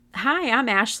Hi, I'm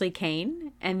Ashley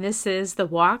Kane, and this is the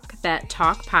Walk That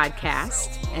Talk podcast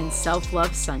and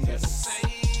Self-Love Sundays.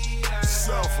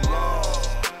 Self-love.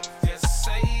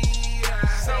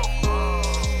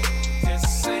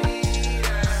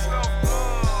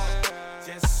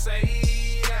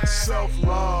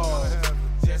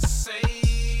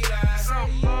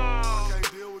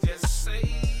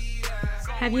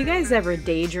 Have you guys ever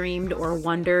daydreamed or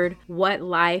wondered what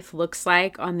life looks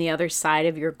like on the other side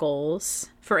of your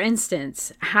goals? For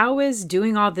instance, how is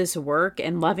doing all this work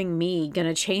and loving me going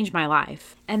to change my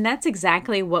life? And that's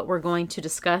exactly what we're going to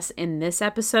discuss in this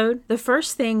episode. The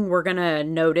first thing we're going to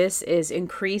notice is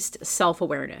increased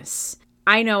self-awareness.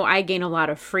 I know I gain a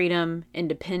lot of freedom,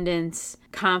 independence,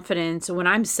 confidence when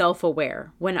I'm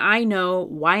self-aware, when I know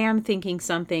why I'm thinking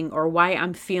something or why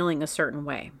I'm feeling a certain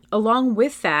way. Along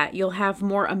with that, you'll have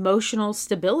more emotional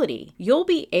stability. You'll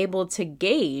be able to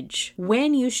gauge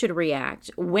when you should react,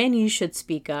 when you should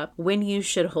speak up, when you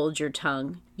should hold your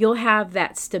tongue. You'll have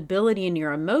that stability in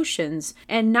your emotions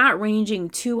and not ranging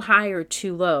too high or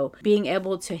too low, being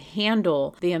able to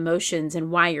handle the emotions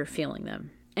and why you're feeling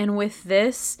them. And with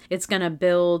this, it's going to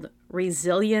build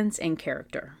resilience and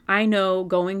character. I know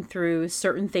going through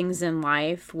certain things in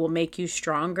life will make you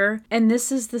stronger, and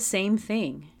this is the same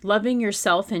thing. Loving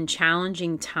yourself in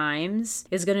challenging times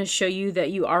is going to show you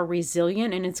that you are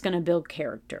resilient, and it's going to build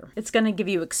character. It's going to give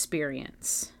you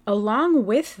experience. Along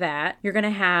with that, you're going to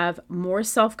have more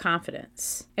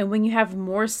self-confidence. And when you have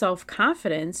more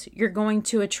self-confidence, you're going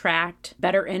to attract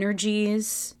better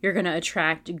energies. You're going to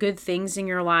attract good things in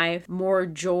your life, more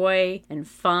joy and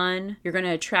fun. You're going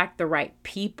to attract the right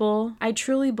people. I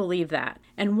truly believe that.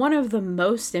 And one of the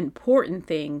most important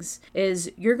things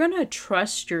is you're going to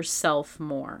trust yourself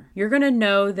more. You're going to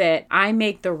know that I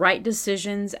make the right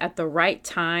decisions at the right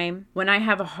time. When I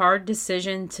have a hard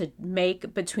decision to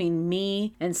make between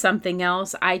me and something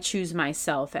else, I choose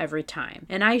myself every time.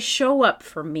 And I show up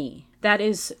for me. That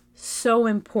is so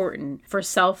important for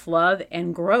self-love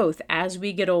and growth as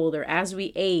we get older, as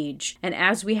we age, and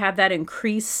as we have that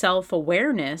increased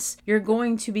self-awareness, you're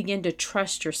going to begin to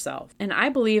trust yourself. And I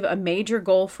believe a major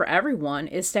goal for everyone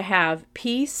is to have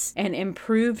peace and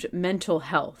improved mental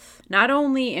health. Not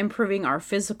only improving our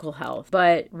physical health,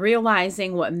 but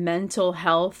realizing what mental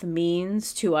health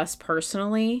means to us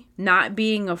personally, not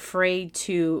being afraid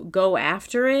to go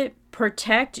after it.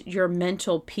 Protect your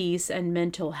mental peace and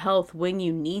mental health when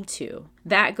you need to.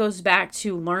 That goes back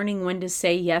to learning when to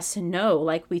say yes and no,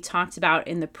 like we talked about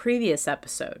in the previous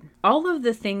episode. All of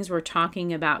the things we're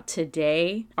talking about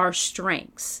today are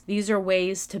strengths. These are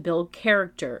ways to build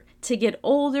character, to get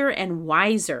older and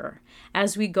wiser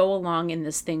as we go along in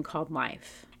this thing called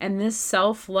life. And this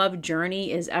self-love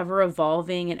journey is ever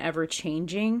evolving and ever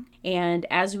changing. And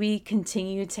as we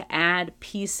continue to add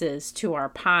pieces to our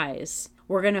pies,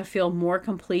 we're going to feel more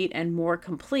complete and more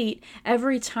complete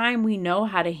every time we know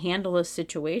how to handle a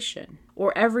situation,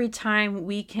 or every time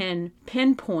we can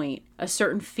pinpoint a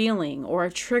certain feeling or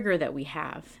a trigger that we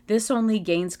have. This only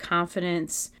gains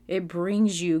confidence. It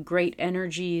brings you great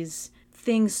energies.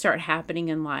 Things start happening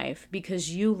in life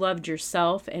because you loved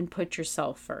yourself and put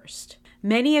yourself first.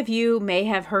 Many of you may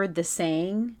have heard the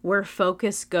saying, where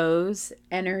focus goes,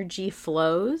 energy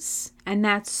flows. And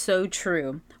that's so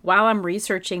true. While I'm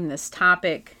researching this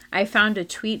topic, I found a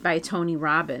tweet by Tony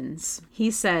Robbins. He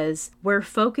says, where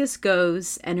focus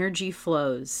goes, energy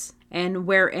flows. And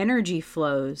where energy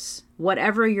flows,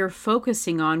 whatever you're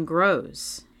focusing on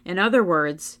grows. In other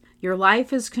words, your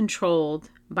life is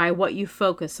controlled by what you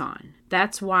focus on.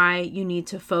 That's why you need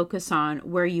to focus on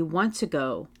where you want to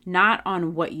go, not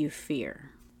on what you fear.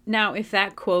 Now, if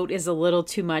that quote is a little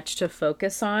too much to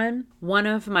focus on, one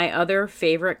of my other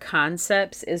favorite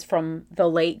concepts is from the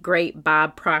late, great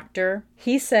Bob Proctor.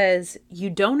 He says, you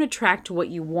don't attract what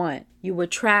you want, you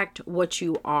attract what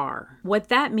you are. What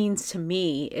that means to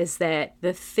me is that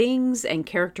the things and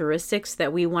characteristics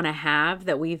that we want to have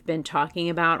that we've been talking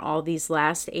about all these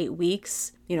last 8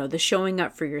 weeks, the showing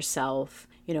up for yourself,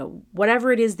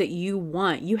 whatever it is that you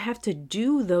want, you have to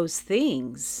do those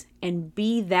things and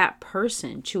be that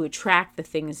person to attract the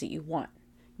things that you want.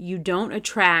 You don't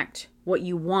attract what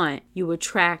you want, you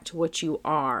attract what you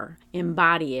are.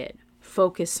 Embody it.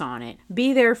 Focus on it.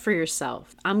 Be there for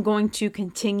yourself. I'm going to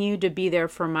continue to be there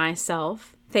for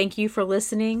myself. Thank you for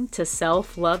listening to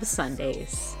Self-Love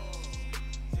Sundays.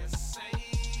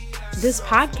 This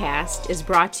podcast is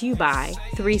brought to you by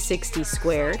 360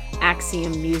 Squared,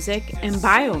 Axiom Music, and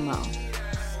Biomo.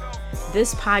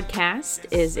 This podcast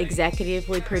is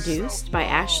executively produced by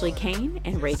Ashley Kane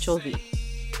and Rachel V.